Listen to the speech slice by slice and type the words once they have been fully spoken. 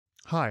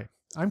Hi,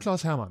 I'm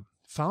Klaus Hermann,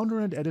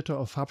 founder and editor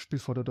of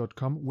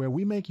Farbspielfoto.com, where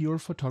we make your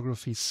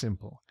photography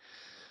simple.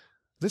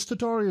 This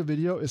tutorial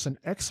video is an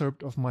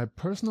excerpt of my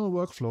personal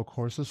workflow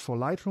courses for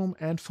Lightroom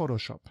and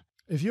Photoshop.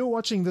 If you're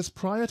watching this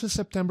prior to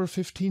September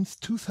 15th,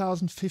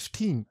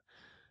 2015,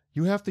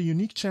 you have the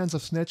unique chance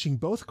of snatching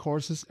both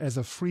courses as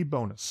a free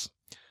bonus.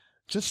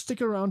 Just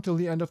stick around till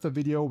the end of the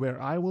video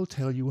where I will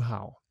tell you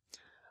how.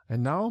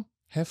 And now,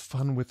 have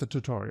fun with the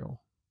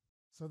tutorial.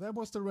 So that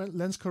was the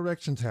lens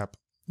correction tab.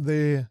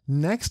 The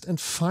next and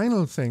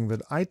final thing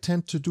that I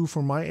tend to do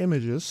for my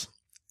images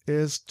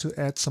is to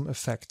add some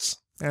effects.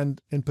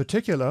 And in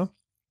particular,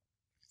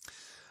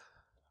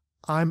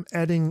 I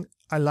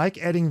like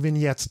adding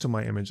vignettes to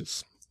my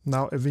images.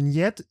 Now, a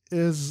vignette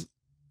is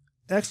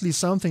actually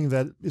something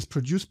that is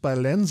produced by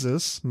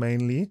lenses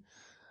mainly.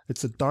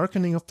 It's a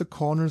darkening of the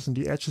corners and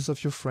the edges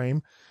of your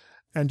frame.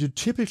 And you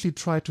typically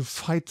try to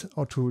fight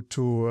or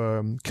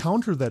to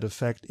counter that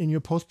effect in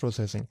your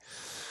post-processing.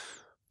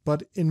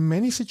 But in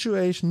many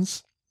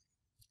situations,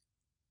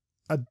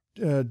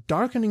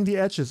 darkening the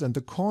edges and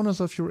the corners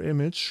of your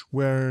image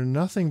where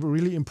nothing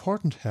really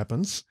important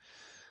happens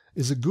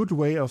is a good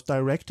way of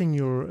directing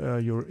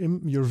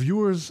your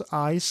viewer's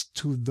eyes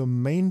to the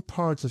main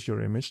parts of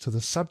your image, to the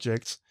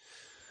subjects.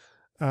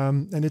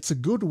 And it's a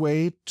good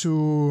way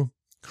to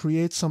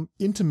create some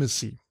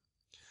intimacy.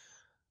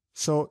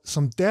 So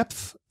some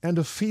depth and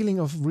a feeling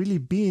of really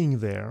being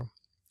there.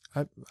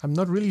 I'm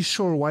not really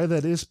sure why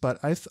that is, but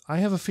I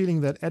have a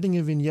feeling that adding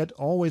a vignette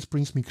always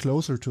brings me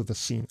closer to the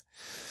scene.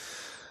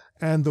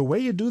 And the way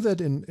you do that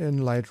in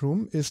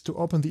Lightroom is to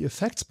open the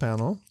effects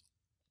panel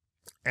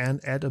and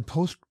add a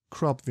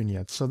post-crop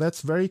vignette. So that's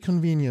very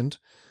convenient.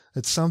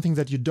 It's something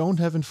that you don't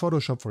have in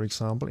Photoshop, for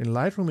example. In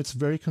Lightroom, it's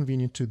very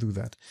convenient to do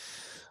that.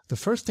 The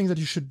first thing that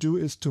you should do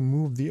is to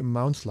move the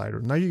amount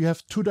slider. Now you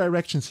have two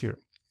directions here,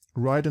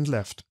 right and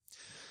left.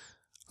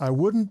 I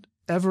wouldn't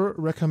ever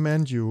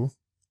recommend you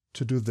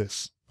to do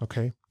this,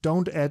 okay?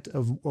 Don't add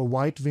a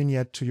white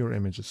vignette to your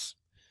images.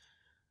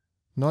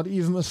 Not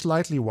even a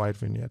slightly white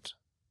vignette.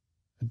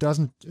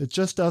 It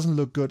just doesn't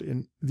look good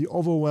in the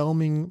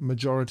overwhelming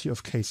majority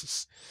of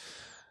cases.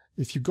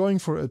 If you're going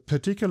for a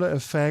particular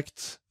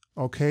effect,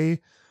 okay,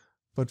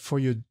 but for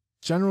your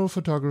general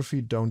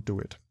photography, don't do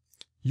it.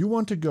 You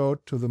want to go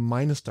to the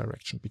minus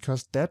direction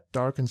because that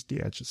darkens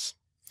the edges.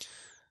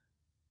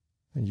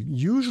 And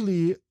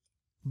usually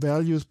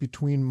values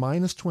between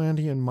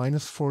 -20 and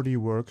 -40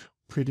 work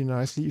pretty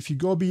nicely. If you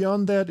go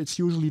beyond that, it's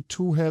usually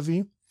too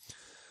heavy.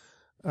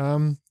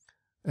 And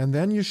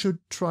then you should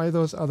try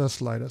those other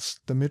sliders,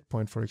 the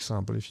midpoint, for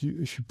example. If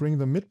you bring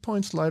the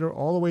midpoint slider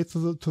all the way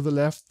to the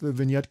left, the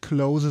vignette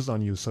closes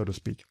on you, so to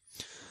speak.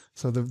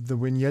 So the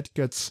vignette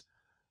gets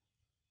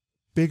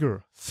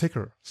bigger,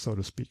 thicker, so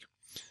to speak.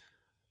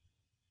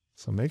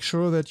 So make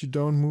sure that you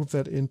don't move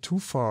that in too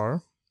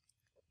far.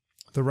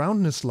 The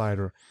roundness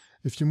slider,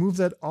 if you move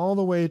that all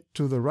the way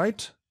to the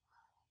right,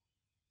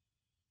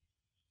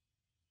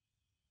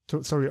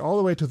 all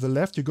the way to the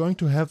left, you're going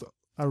to have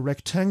a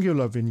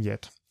rectangular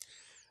vignette.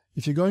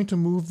 If you're going to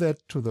move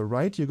that to the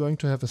right, you're going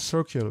to have a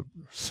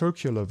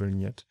circular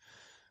vignette.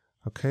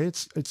 Okay,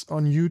 it's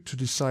on you to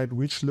decide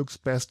which looks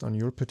best on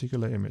your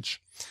particular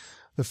image.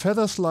 The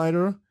feather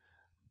slider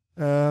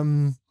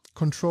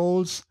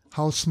controls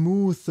how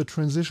smooth the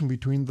transition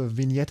between the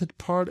vignetted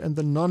part and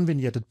the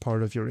non-vignetted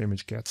part of your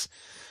image gets.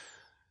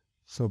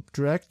 So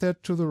drag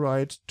that to the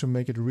right to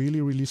make it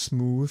really, really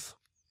smooth.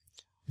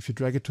 If you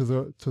drag it to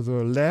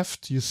the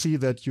left, you see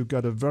that you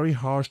got a very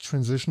harsh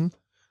transition,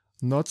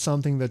 not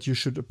something that you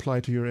should apply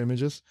to your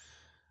images.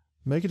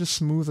 Make it as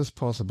smooth as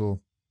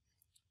possible.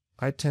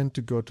 I tend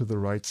to go to the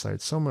right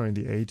side, somewhere in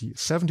the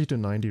 70 to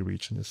 90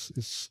 region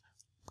is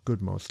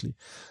good mostly.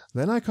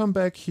 Then I come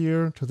back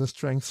here to the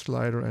strength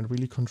slider and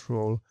really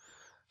control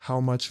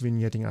how much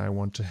vignetting I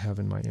want to have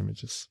in my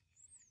images.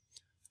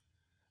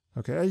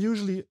 Okay,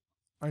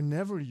 I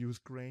never use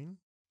grain.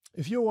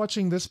 If you're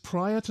watching this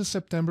prior to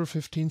September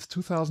 15th,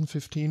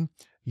 2015,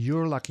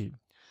 you're lucky.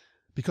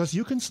 Because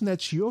you can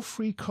snatch your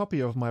free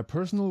copy of my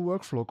personal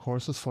workflow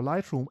courses for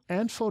Lightroom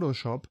and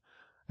Photoshop,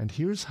 and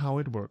here's how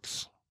it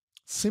works.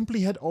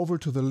 Simply head over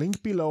to the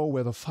link below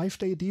where the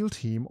 5-day deal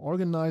team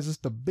organizes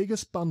the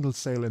biggest bundle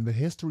sale in the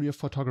history of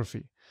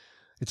photography.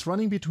 It's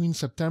running between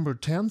September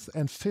 10th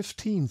and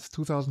 15th,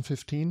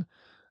 2015,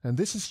 and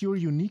this is your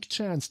unique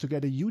chance to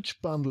get a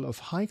huge bundle of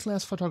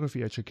high-class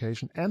photography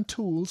education and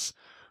tools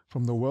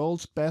from the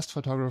world's best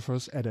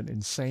photographers at an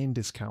insane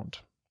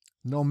discount.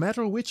 No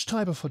matter which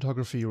type of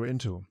photography you're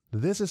into,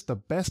 this is the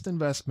best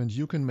investment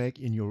you can make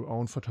in your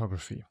own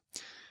photography.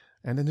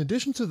 And in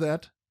addition to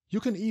that, you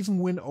can even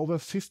win over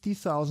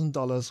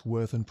 $50,000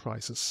 worth in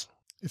prizes.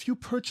 If you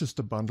purchase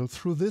the bundle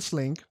through this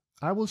link,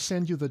 I will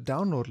send you the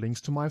download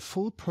links to my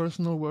full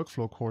personal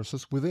workflow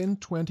courses within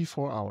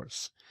 24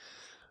 hours.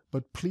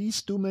 But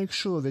please do make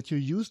sure that you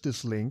use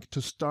this link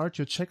to start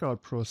your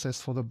checkout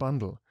process for the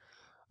bundle.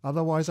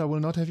 Otherwise, I will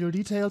not have your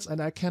details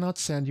and I cannot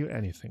send you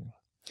anything.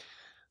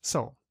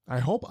 So, I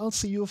hope I'll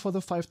see you for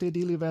the 5-day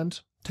deal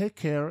event. Take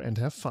care and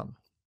have fun.